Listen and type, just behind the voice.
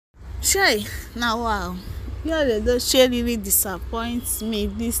Shay, now wow, Edochie really disappoints me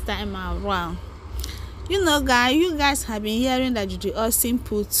this time around. You guys have been hearing that Judy Austin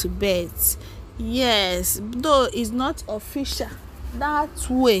put to bed. Yes, though it's not official that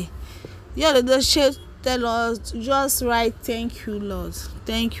way. Edochie tell us just write thank you, Lord.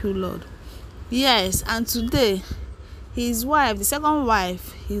 Thank you, Lord. Yes, and today his wife, the second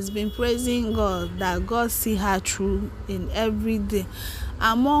wife, he's been praising God that God see her through in every day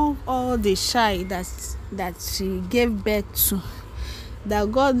among all the child that she gave birth to,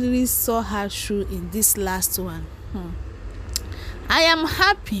 that God really saw her through in this last one. I am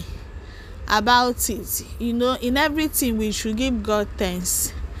happy about it. In everything we should give God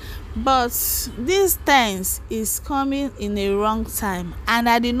thanks, but this thanks is coming in a wrong time, and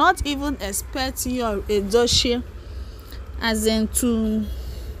I did not even expect your Edochie as in to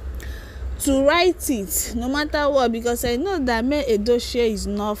write it no matter what, because I know that my Edochie is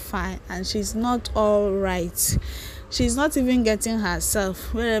not fine and she's not all right. She's not even getting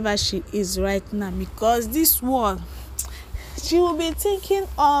herself wherever she is right now, because this world, she will be thinking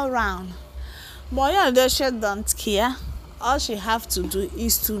all round. But Edochie don't care. All she have to do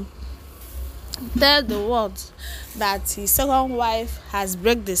is to tell the world that his second wife has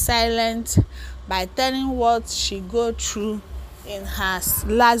break the silence by telling what she go through in her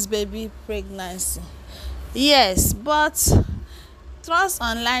last baby pregnancy. Yes, but trust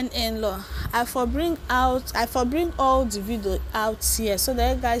online in-law, I for bring all the video out here so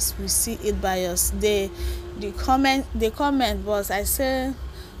that you guys will see it by us. They comment, but I say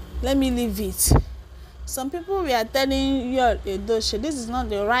let me leave it. Some people were telling your Edochie this is not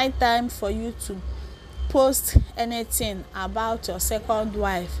the right time for you to post anything about your second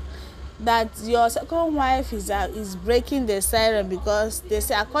wife, that your second wife is breaking the silence, because they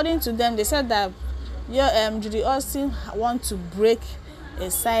say, according to them, they said that your Judy Austin want to break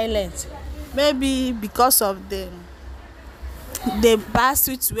a silence, maybe because of the bad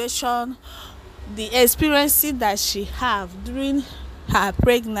situation, the experiences that she have during her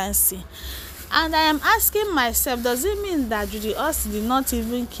pregnancy. And I am asking myself, does it mean that Judy Austin did not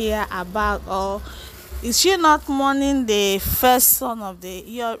even care about, or is she not mourning the first son of the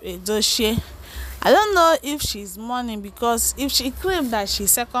year Edochie? I don't know if she's mourning, because if she claimed that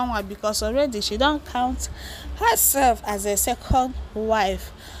she's second wife, because already she don't count herself as a second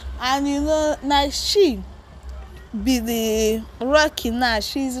wife, and now she be the lucky now.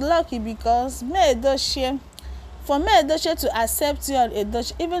 She's lucky because for Edochie to accept your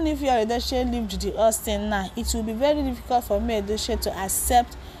Edochie, even if your Edochie leave Judy Austin now, it will be very difficult for Edochie to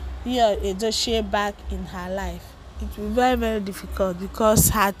accept your Edochie back in her life. It will be very, very difficult, because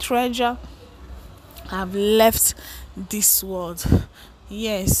her treasure have left this world.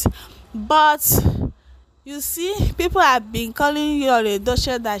 Yes, but you see, people have been calling your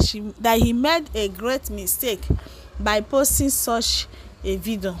Edochie that he made a great mistake by posting such a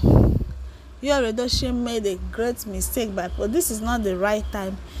video. Your Edochie made a great mistake but this is not the right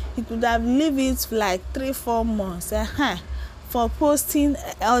time. He could have leave it like 3-4 months for posting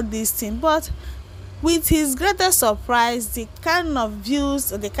all these things. But with his greatest surprise, the kind of views,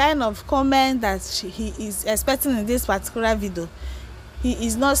 the kind of comment that he is expecting in this particular video, he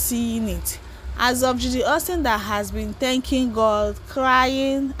is not seeing it. As of Judy Austin that has been thanking God,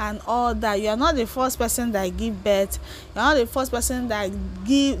 crying and all that, you are not the first person that give birth. You are not the first person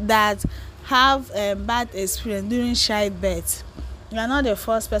that have a bad experience during childbirth. You are not the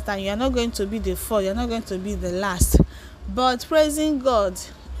first person. You are not going to be the first. You are not going to be the last. But praising God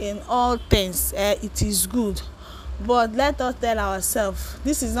in all things, it is good. But let us tell ourselves,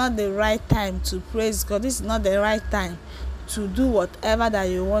 this is not the right time to praise God. This is not the right time to do whatever that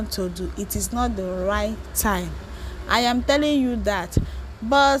you want to do. It is not the right time. I am telling you that.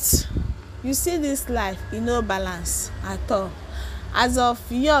 But you see, this life, no balance at all. As of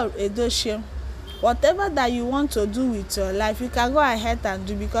your Edochie, whatever that you want to do with your life, you can go ahead and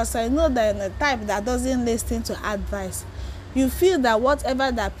do, because I know that in a type that doesn't listen to advice, you feel that whatever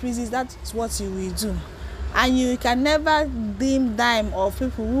that pleases, that is what you will do, and you can never dim dime of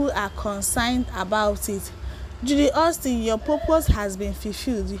people who are concerned about it. Judy Austin, your purpose has been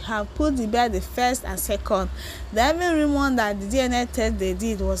fulfilled. You have put to bed the first and second. The every one that the DNA test they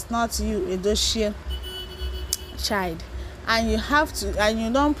did was not you, Edochie child. And you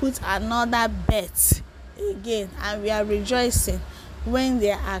don't put another bet again, and we are rejoicing when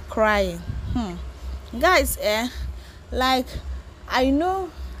they are crying. Guys, like I know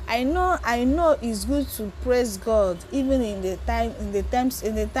it's good to praise God even in the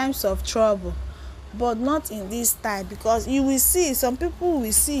times of trouble, but not in this time, because you will see some people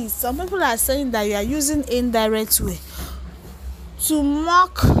are saying that you are using indirect way to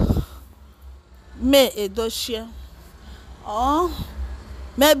mock May Edochie, or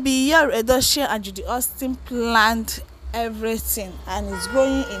maybe your Edochie and Judy Austin planned everything and it's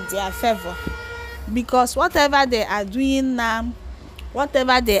going in their favor, because whatever they are doing now,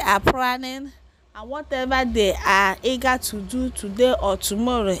 whatever they are planning, and whatever they are eager to do today or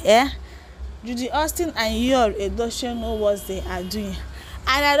tomorrow, Judy Austin and your Edochie know what they are doing,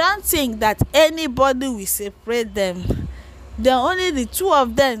 and I don't think that anybody will separate them. The only the two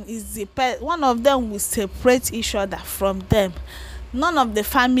of them is one of them will separate each other from them. None of the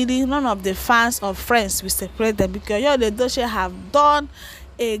family, none of the fans or friends will separate them, because your Edochie have done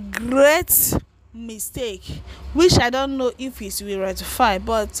a great mistake, which I don't know if it will rectify.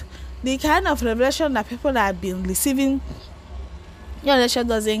 But the kind of revelation that people have been receiving, your Edochie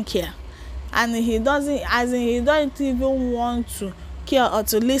doesn't care, and he doesn't, as in he don't even want to care or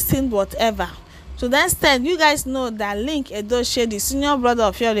to listen whatever. To the extent, you guys know that Link Edochie, the senior brother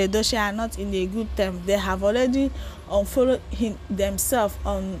of your Edochie, are not in a good term. They have already unfollowed him themselves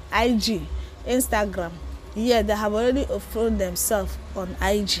on IG, Instagram. Yeah, they have already unfollowed themselves on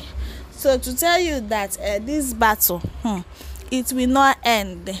IG. So to tell you that this battle, it will not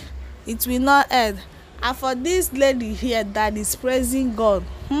end. It will not end. And for this lady here that is praising God,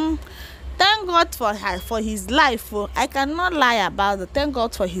 thank God for her, for his life. I cannot lie about it. Thank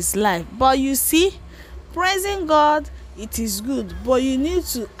God for his life. But you see, praising God, it is good, but you need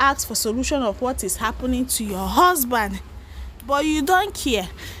to ask for solution of what is happening to your husband. But you don't care.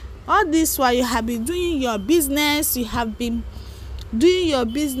 All this while you have been doing your business, you have been doing your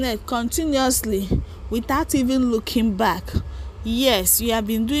business continuously without even looking back. Yes, you have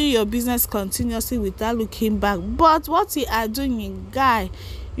been doing your business continuously without looking back. But what you are doing, guy,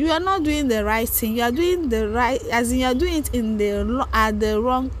 you are not doing the right thing. You are doing the right, as in you are doing it in at the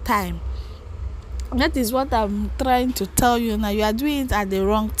wrong time. That is what I'm trying to tell you now. You are doing it at the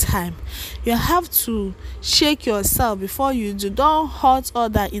wrong time. You have to shake yourself before you do. Don't hurt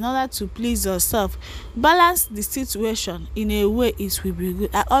others in order to please yourself. Balance the situation in a way it will be good.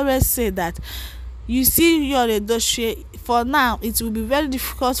 I always say that. You see, your Edochie, for now it will be very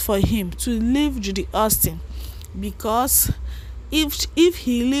difficult for him to leave Judy Austin, because if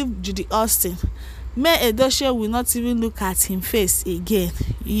he leave Judy Austin, May Edochie will not even look at him face again.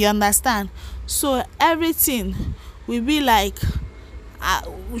 You understand? So everything will be like,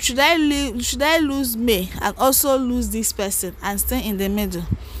 should I lose May and also lose this person and stay in the middle?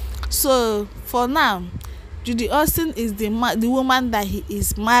 So for now, Judy Austin is the woman that he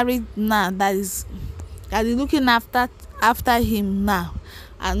is married now, that is looking after him now,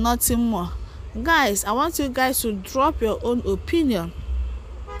 and nothing more. Guys, I want you guys to drop your own opinion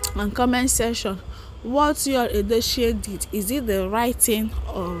on comment section. What your Edochie did, is it the right thing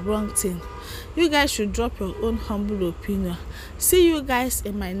or wrong thing? You guys should drop your own humble opinion. See you guys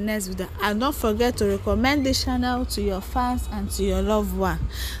in my next video, and don't forget to recommend this channel to your fans and to your loved one,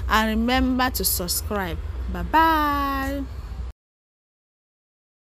 and remember to subscribe. Bye bye.